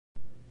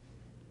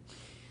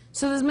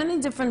So there's many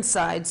different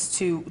sides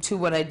to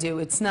what I do.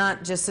 It's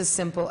not just as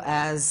simple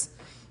as,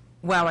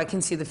 wow, I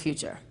can see the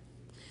future.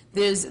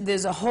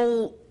 There's a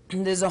whole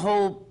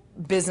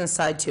business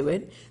side to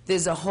it.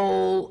 There's a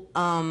whole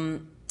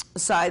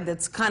side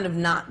that's kind of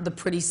not the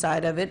pretty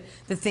side of it.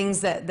 The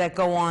things that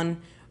go on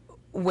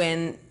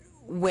when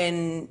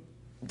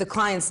the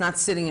client's not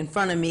sitting in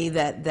front of me,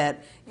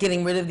 that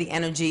getting rid of the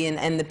energy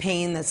and the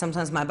pain that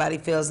sometimes my body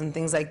feels and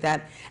things like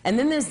that. And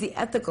then there's the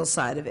ethical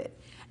side of it.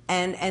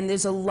 And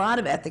there's a lot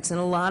of ethics and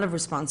a lot of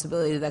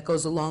responsibility that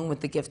goes along with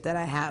the gift that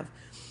I have.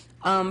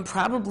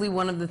 Probably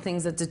one of the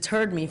things that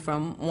deterred me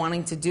from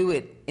wanting to do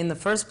it in the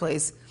first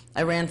place,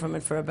 I ran from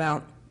it for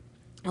about,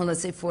 well, let's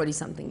say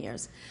 40-something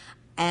years.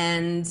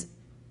 And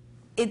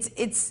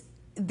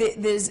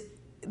there's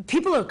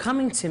people are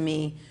coming to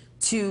me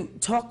to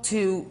talk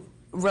to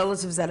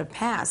relatives that have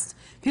passed.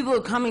 People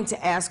are coming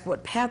to ask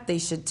what path they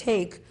should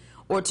take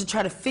or to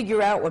try to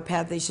figure out what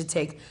path they should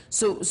take.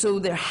 So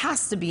there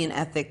has to be an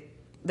ethic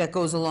that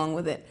goes along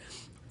with it.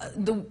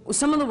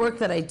 Some of the work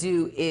that I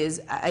do is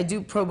I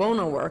do pro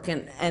bono work,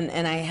 and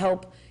I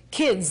help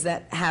kids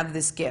that have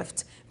this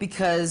gift,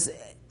 because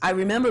I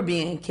remember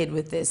being a kid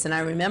with this, and I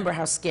remember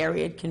how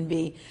scary it can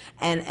be,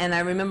 and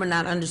I remember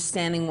not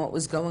understanding what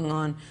was going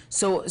on.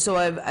 So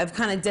I've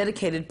kind of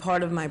dedicated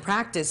part of my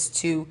practice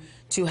to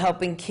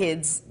helping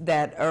kids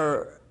that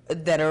are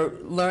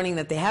learning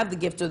that they have the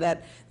gift, or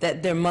that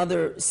their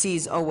mother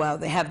sees, oh wow,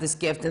 they have this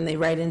gift, and they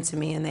write into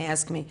me and they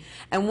ask me.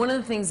 And one of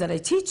the things that I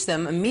teach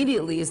them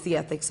immediately is the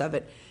ethics of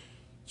it.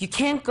 You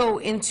can't go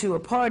into a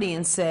party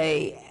and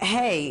say,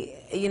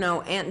 hey, you know,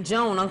 Aunt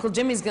Joan, Uncle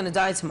Jimmy's going to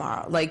die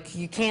tomorrow. Like,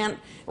 you can't,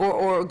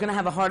 or going to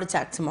have a heart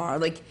attack tomorrow.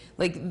 Like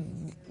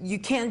you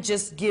can't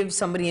just give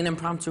somebody an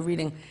impromptu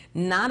reading.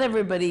 Not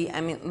everybody, I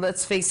mean,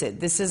 let's face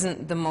it, this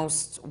isn't the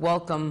most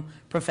welcome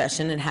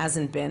profession. It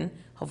hasn't been.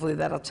 Hopefully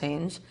that'll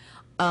change.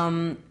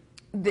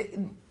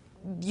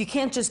 You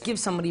can't just give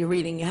somebody a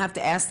reading. You have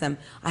to ask them,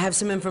 I have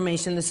some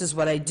information, this is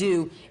what I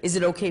do. Is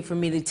it okay for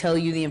me to tell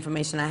you the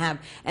information I have?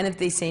 And if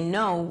they say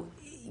no,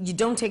 you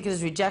don't take it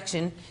as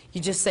rejection. You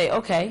just say,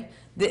 okay.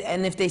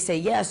 And if they say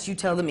yes, you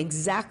tell them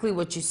exactly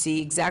what you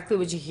see, exactly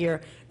what you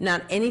hear,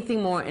 not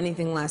anything more,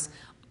 anything less.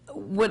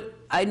 What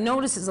I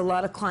notice is a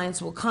lot of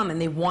clients will come and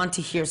they want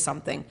to hear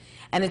something.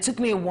 And it took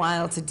me a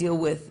while to deal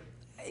with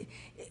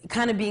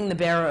kind of being the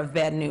bearer of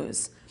bad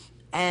news.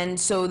 And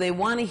so they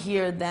want to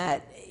hear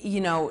that,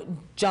 you know,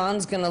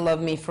 John's going to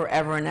love me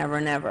forever and ever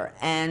and ever.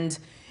 And,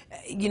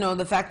 you know,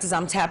 the fact is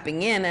I'm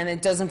tapping in and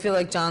it doesn't feel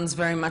like John's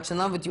very much in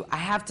love with you. I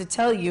have to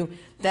tell you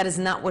that is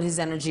not what his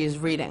energy is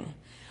reading.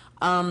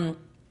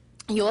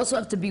 You also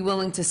have to be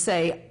willing to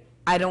say,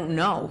 I don't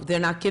know. They're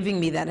not giving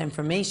me that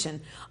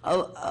information.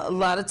 A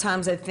lot of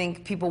times I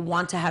think people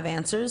want to have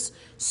answers,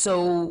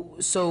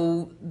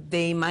 so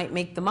they might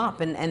make them up,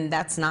 and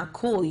that's not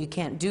cool. You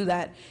can't do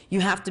that.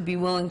 You have to be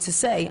willing to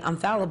say, I'm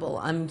fallible,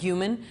 I'm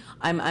human,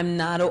 I'm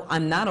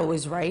not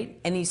always right.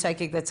 Any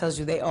psychic that tells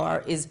you they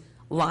are is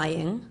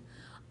lying.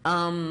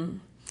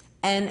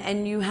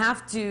 And you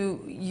have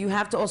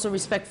to also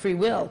respect free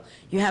will.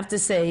 You have to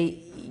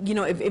say, you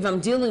know, if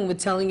I'm dealing with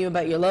telling you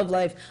about your love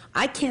life,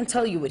 I can't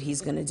tell you what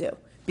he's going to do,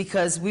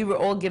 because we were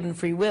all given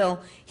free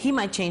will. He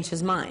might change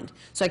his mind.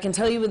 So I can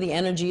tell you where the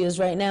energy is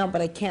right now, but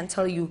I can't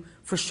tell you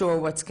for sure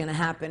what's going to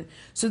happen.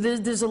 So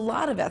there's a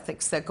lot of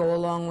ethics that go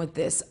along with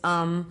this.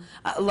 A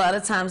lot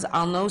of times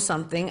I'll know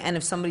something, and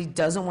if somebody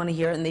doesn't want to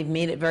hear it, and they've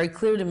made it very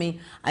clear to me,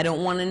 I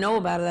don't want to know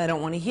about it, I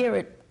don't want to hear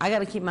it, I got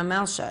to keep my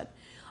mouth shut.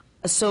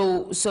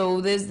 So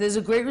there's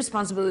a great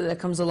responsibility that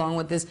comes along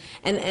with this,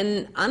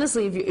 and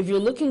honestly, if you're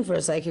looking for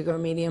a psychic or a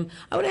medium,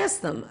 I would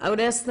ask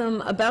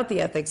them about the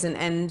ethics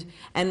and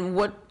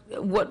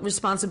what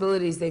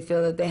responsibilities they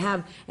feel that they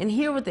have, and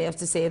hear what they have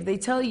to say. If they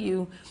tell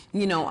you,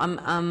 you know, I'm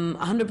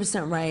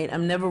 100% right,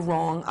 I'm never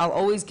wrong, I'll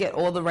always get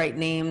all the right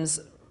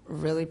names,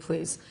 really,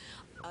 please.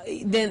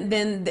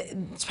 Then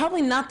it's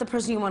probably not the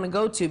person you want to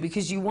go to,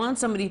 because you want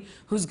somebody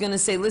who's going to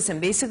say, listen,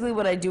 basically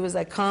what I do is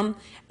I come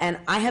and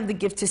I have the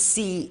gift to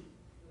see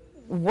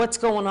what's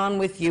going on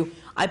with you.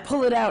 I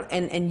pull it out,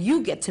 and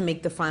you get to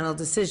make the final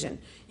decision.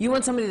 You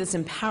want somebody that's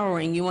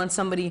empowering. You want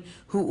somebody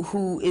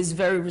who is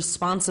very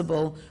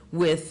responsible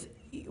with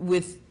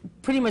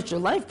pretty much your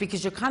life,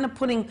 because you're kind of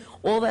putting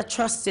all that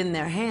trust in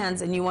their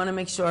hands, and you want to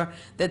make sure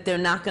that they're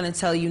not going to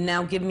tell you,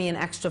 now give me an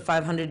extra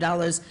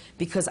 $500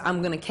 because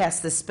I'm going to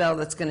cast this spell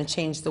that's going to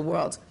change the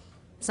world.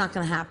 It's not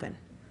going to happen.